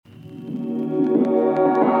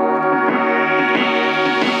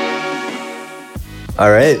All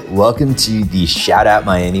right, welcome to the Shout Out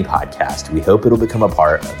Miami podcast. We hope it'll become a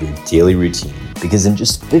part of your daily routine because in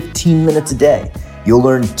just 15 minutes a day, you'll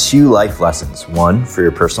learn 2 life lessons, one for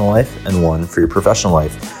your personal life and one for your professional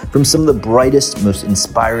life, from some of the brightest, most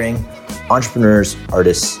inspiring entrepreneurs,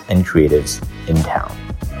 artists, and creatives in town.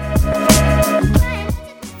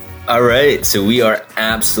 All right, so we are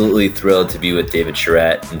absolutely thrilled to be with David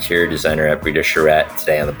Charette, interior designer at Brita Charette,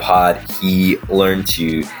 today on the pod. He learned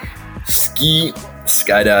to ski,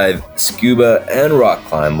 skydive, scuba, and rock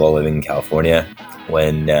climb while living in California.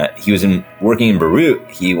 When he was working in Beirut,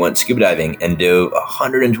 he went scuba diving and dove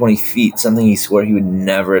 120 feet, something he swore he would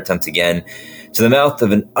never attempt again, to the mouth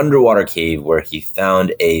of an underwater cave where he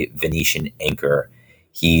found a Venetian anchor.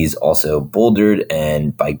 He's also bouldered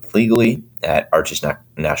and biked legally at Arches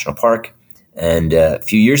National Park. And a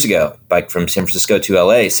few years ago, biked from San Francisco to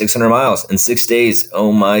LA, 600 miles in 6 days.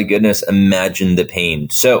 Oh my goodness, imagine the pain.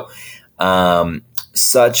 So,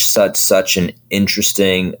 such an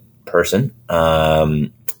interesting person.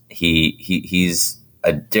 He's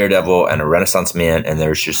a daredevil and a Renaissance man, and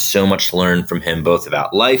there's just so much to learn from him, both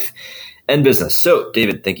about life and business. So,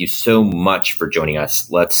 David, thank you so much for joining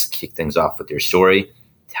us. Let's kick things off with your story.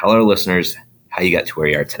 Tell our listeners how you got to where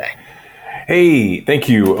you are today. Hey, thank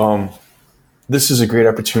you. This is a great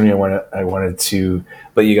opportunity. I wanted to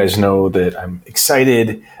let you guys know that I'm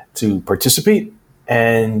excited to participate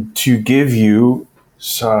and to give you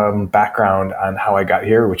some background on how I got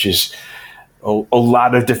here, which is a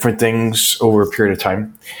lot of different things over a period of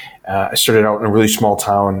time. I started out in a really small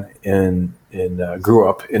town grew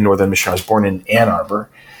up in Northern Michigan. I was born in Ann Arbor.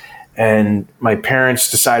 And my parents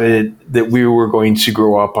decided that we were going to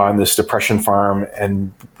grow up on this depression farm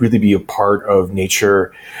and really be a part of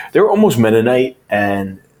nature. They were almost Mennonite,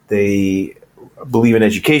 and they believe in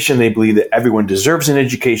education. They believe that everyone deserves an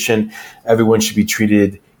education. Everyone should be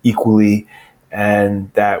treated equally.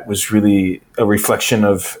 And that was really a reflection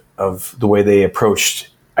of the way they approached,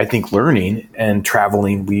 I think, learning and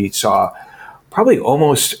traveling. We saw probably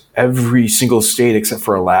almost every single state except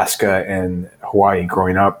for Alaska and Hawaii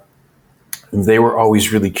growing up. They were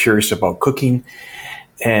always really curious about cooking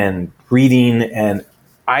and reading. And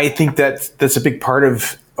I think that's a big part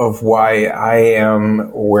of why I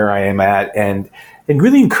am where I am at, and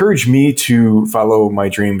really encouraged me to follow my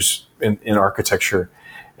dreams in architecture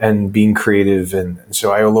and being creative. And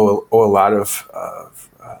so I owe a lot of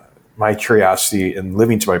my curiosity and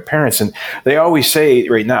living to my parents. And they always say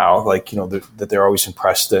right now, that they're always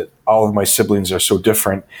impressed that all of my siblings are so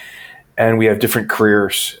different. And we have different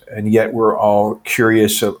careers, and yet we're all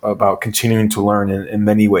curious about continuing to learn in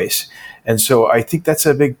many ways. And so I think that's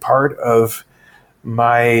a big part of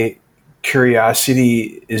my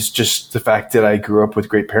curiosity, is just the fact that I grew up with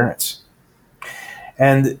great parents.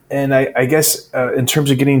 And I guess in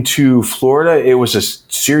terms of getting to Florida, it was a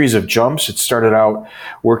series of jumps. It started out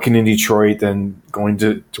working in Detroit, then going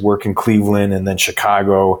to work in Cleveland, and then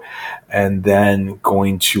Chicago, and then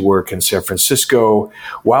going to work in San Francisco.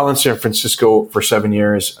 While in San Francisco for 7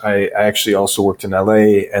 years, I actually also worked in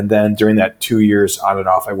LA. And then during that 2 years on and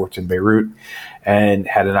off, I worked in Beirut and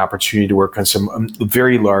had an opportunity to work on some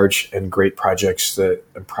very large and great projects that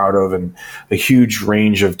I'm proud of, and a huge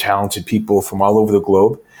range of talented people from all over the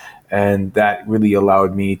globe. And that really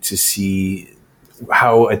allowed me to see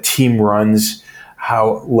how a team runs,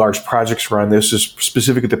 how large projects run. This is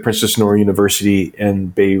specific at the Princess Noor University,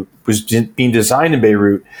 and was being designed in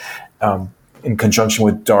Beirut in conjunction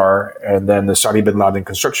with DAR and then the Saudi Bin Laden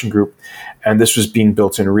Construction Group. And this was being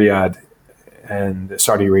built in Riyadh and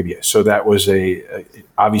Saudi Arabia. So that was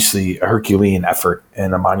obviously a Herculean effort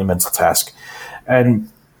and a monumental task. And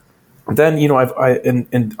then,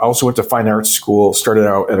 I also went to fine arts school, started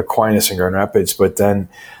out at Aquinas in Grand Rapids, but then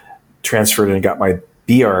transferred and got my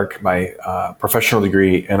BArch, my professional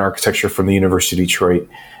degree in architecture from the University of Detroit,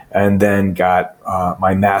 and then got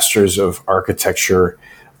my master's of architecture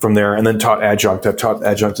from there, and then taught adjunct. I've taught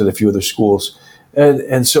adjunct at a few other schools.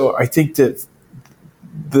 And so I think that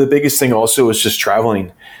the biggest thing also is just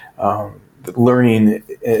traveling, learning.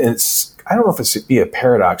 I don't know if it's be a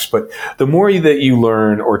paradox, but the more that you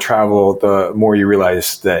learn or travel, the more you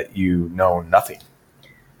realize that you know nothing.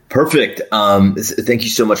 Perfect. Thank you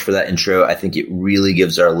so much for that intro. I think it really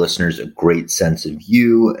gives our listeners a great sense of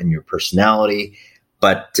you and your personality.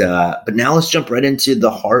 But now let's jump right into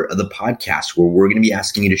the heart of the podcast, where we're going to be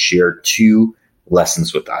asking you to share 2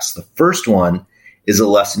 lessons with us. The first one is a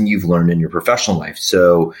lesson you've learned in your professional life.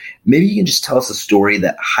 So maybe you can just tell us a story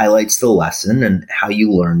that highlights the lesson and how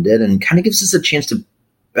you learned it, and kind of gives us a chance to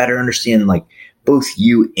better understand both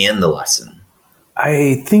you and the lesson.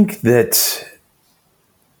 I think that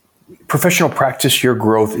professional practice, your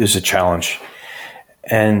growth is a challenge.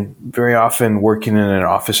 And very often working in an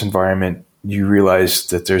office environment, you realize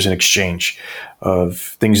that there's an exchange of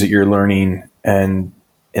things that you're learning and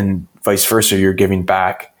vice versa, you're giving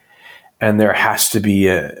back. And there has to be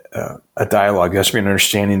a dialogue. There has to be an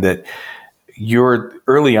understanding that you're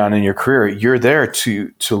early on in your career, you're there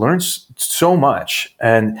to learn so much.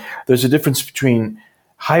 And there's a difference between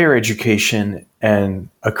higher education and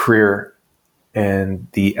a career and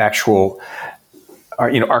the actual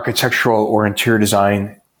architectural or interior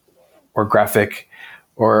design or graphic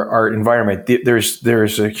or art environment.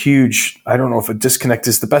 There's a huge, I don't know if a disconnect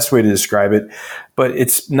is the best way to describe it, but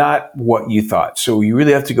it's not what you thought. So you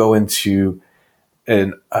really have to go into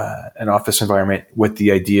an office environment with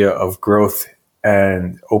the idea of growth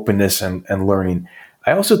and openness and learning.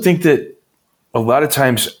 I also think that a lot of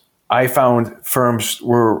times I found firms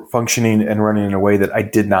were functioning and running in a way that I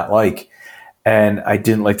did not like. And I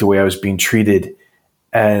didn't like the way I was being treated,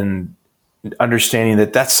 and understanding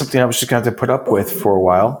that that's something I was just going to have to put up with for a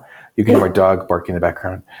while. You can hear my dog barking in the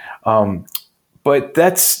background. But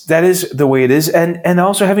that is the way it is. And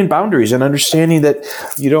also having boundaries and understanding that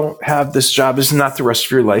you don't have this job is not the rest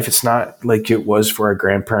of your life. It's not like it was for our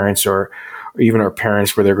grandparents or even our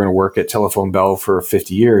parents where they're going to work at Telephone Bell for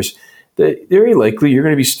 50 years. That very likely you're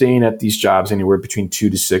going to be staying at these jobs anywhere between 2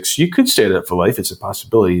 to 6. You could stay there for life. It's a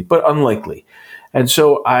possibility, but unlikely. And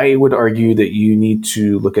so I would argue that you need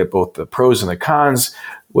to look at both the pros and the cons,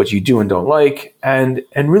 what you do and don't like, and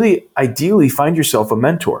really ideally find yourself a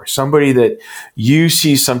mentor, somebody that you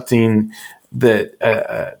see something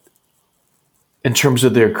that in terms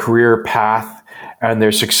of their career path and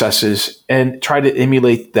their successes, and try to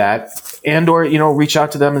emulate that, and or reach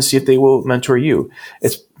out to them and see if they will mentor you.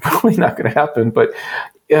 It's probably not going to happen, but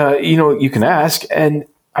you can ask. And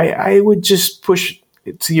I would just push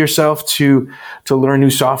to yourself to learn new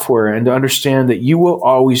software and to understand that you will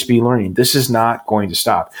always be learning. This is not going to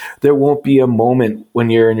stop. There won't be a moment when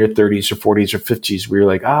you're in your 30s or 40s or 50s where you're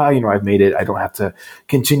like, I've made it. I don't have to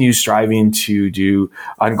continue striving to do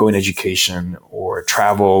ongoing education or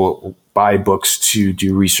travel, buy books to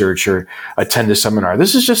do research or attend a seminar.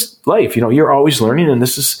 This is just life. You're always learning, and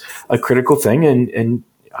this is a critical thing. And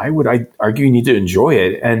I argue you need to enjoy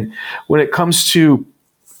it. And when it comes to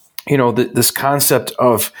this concept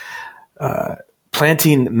of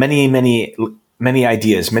planting many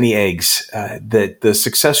ideas, many eggs, that the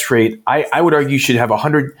success rate, I would argue, should have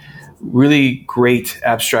 100 really great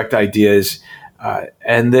abstract ideas,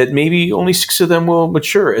 and that maybe only 6 of them will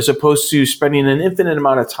mature, as opposed to spending an infinite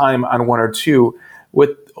amount of time on 1 or 2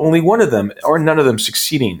 with only 1 of them or none of them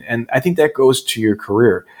succeeding. And I think that goes to your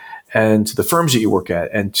career and to the firms that you work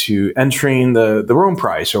at, and to entering the Rome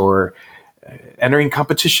Prize or entering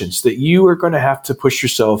competitions, that you are going to have to push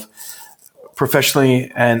yourself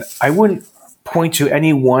professionally. And I wouldn't point to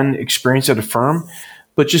any one experience at a firm,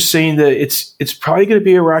 but just saying that it's probably going to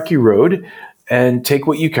be a rocky road, and take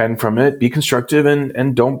what you can from it, be constructive,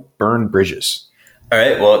 and don't burn bridges. All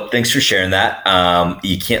right. Well, thanks for sharing that.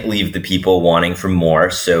 You can't leave the people wanting for more.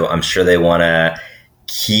 So I'm sure they want to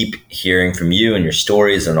keep hearing from you and your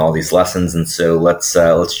stories and all these lessons. And so let's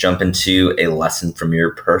jump into a lesson from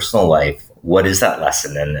your personal life. What is that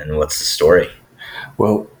lesson, and what's the story?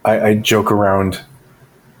 Well, I joke around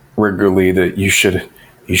regularly that you should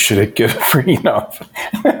have given prenup.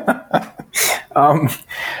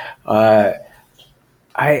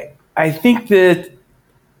 I think that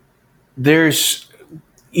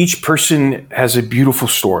each person has a beautiful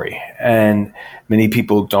story, and many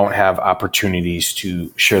people don't have opportunities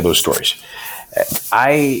to share those stories.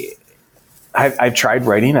 I've tried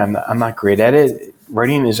writing. I'm not great at it.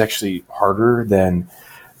 Writing is actually harder than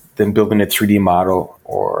building a 3D model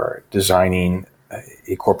or designing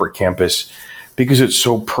a corporate campus, because it's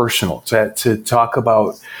so personal. To talk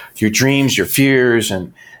about your dreams, your fears,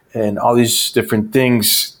 and all these different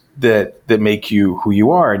things that make you who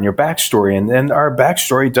you are, and your backstory. And our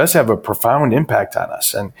backstory does have a profound impact on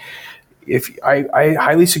us. And I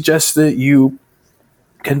highly suggest that you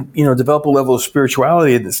can, develop a level of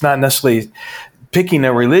spirituality that's not necessarily picking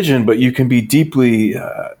a religion, but you can be deeply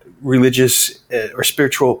religious or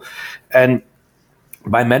spiritual, and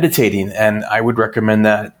by meditating. And I would recommend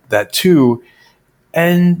that too.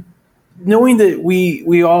 And knowing that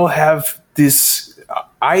we all have this,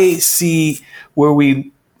 I see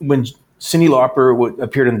when Cyndi Lauper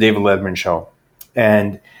appeared on the David Letterman show,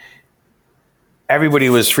 and everybody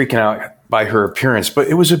was freaking out by her appearance, but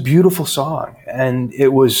it was a beautiful song, and it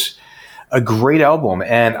was a great album.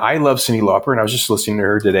 And I love Cyndi Lauper, and I was just listening to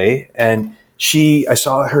her today. And I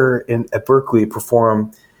saw her at Berkeley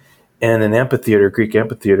perform in an amphitheater, Greek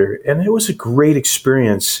amphitheater, and it was a great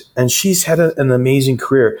experience. And she's had an amazing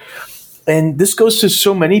career. and this goes to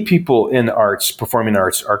so many people in arts, performing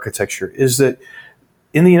arts, architecture, is that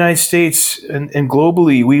in the United States and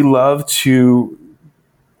globally, we love to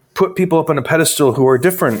put people up on a pedestal who are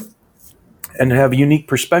different and have a unique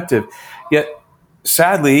perspective. Yet,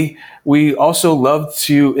 sadly, we also love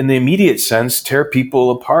to, in the immediate sense, tear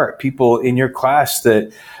people apart. People in your class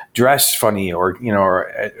that dress funny, or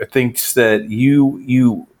thinks that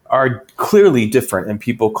you are clearly different, and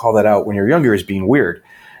people call that out when you're younger as being weird.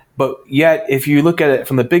 But yet, if you look at it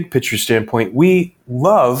from the big picture standpoint, we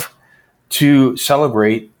love to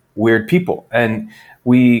celebrate weird people, and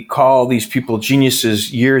we call these people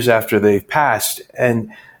geniuses years after they've passed.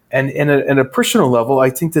 And in a personal level, I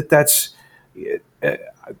think that that's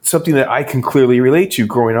something that I can clearly relate to,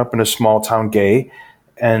 growing up in a small town gay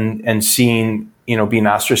and seeing, being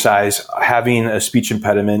ostracized, having a speech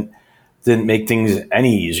impediment didn't make things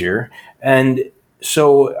any easier. And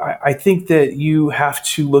so I think that you have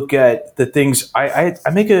to look at the things. I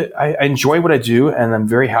enjoy what I do, and I'm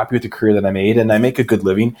very happy with the career that I made, and I make a good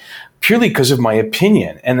living purely because of my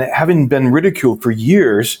opinion, and having been ridiculed for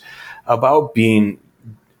years about being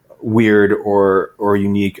weird or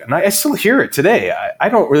unique. And I still hear it today. I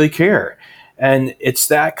don't really care. And it's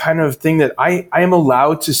that kind of thing that I am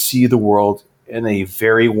allowed to see the world in a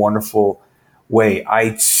very wonderful way.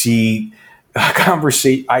 I see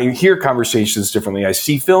I hear conversations differently. I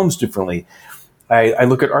see films differently. I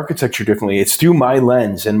look at architecture differently. It's through my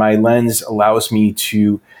lens, and my lens allows me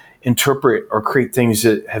to interpret or create things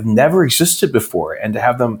that have never existed before, and to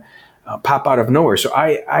have them pop out of nowhere. So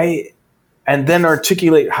and then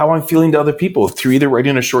articulate how I'm feeling to other people through either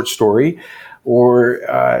writing a short story,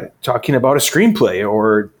 or talking about a screenplay,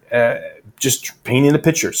 or just painting a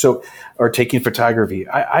picture. Or taking photography.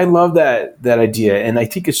 I love that idea, and I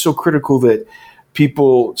think it's so critical that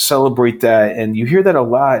people celebrate that. And you hear that a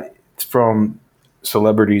lot from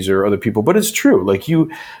celebrities or other people, but it's true. Like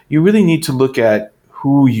you really need to look at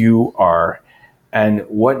who you are and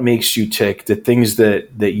what makes you tick, the things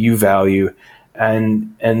that you value,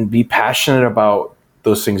 and be passionate about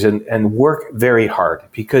those things, and work very hard,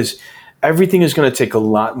 because everything is going to take a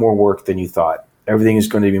lot more work than you thought. Everything is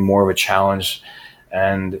going to be more of a challenge.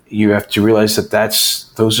 And you have to realize that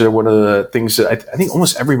those are one of the things that I think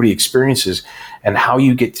almost everybody experiences, and how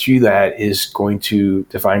you get through that is going to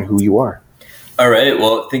define who you are. All right.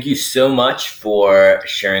 Well, thank you so much for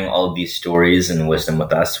sharing all of these stories and wisdom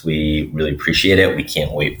with us. We really appreciate it. We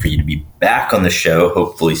can't wait for you to be back on the show,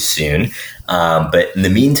 hopefully soon. But in the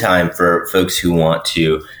meantime, for folks who want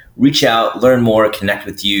to reach out, learn more, connect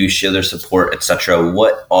with you, share their support, etc.,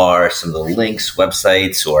 what are some of the links,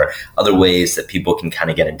 websites, or other ways that people can kind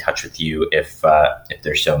of get in touch with you if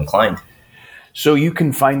they're so inclined? So you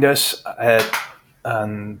can find us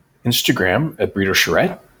on Instagram at Brito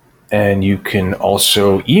Charette, and you can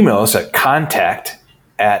also email us at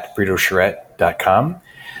contact@BritoCharette.com,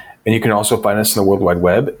 and you can also find us on the World Wide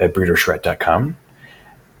Web at BritoCharette.com.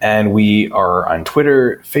 And we are on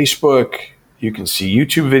Twitter, Facebook. You can see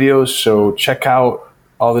YouTube videos, so check out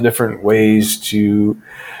all the different ways to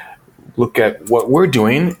look at what we're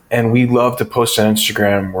doing. And we love to post on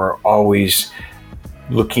Instagram. We're always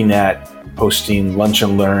looking at posting lunch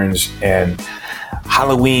and learns and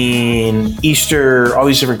Halloween, Easter, all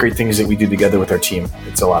these different great things that we do together with our team.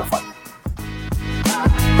 It's a lot of fun.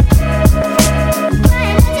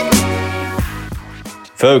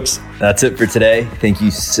 Folks, that's it for today. Thank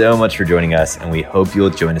you so much for joining us, and we hope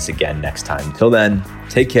you'll join us again next time. Till then,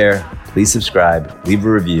 take care. Please subscribe, leave a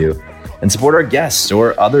review, and support our guests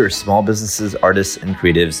or other small businesses, artists, and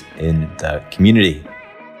creatives in the community.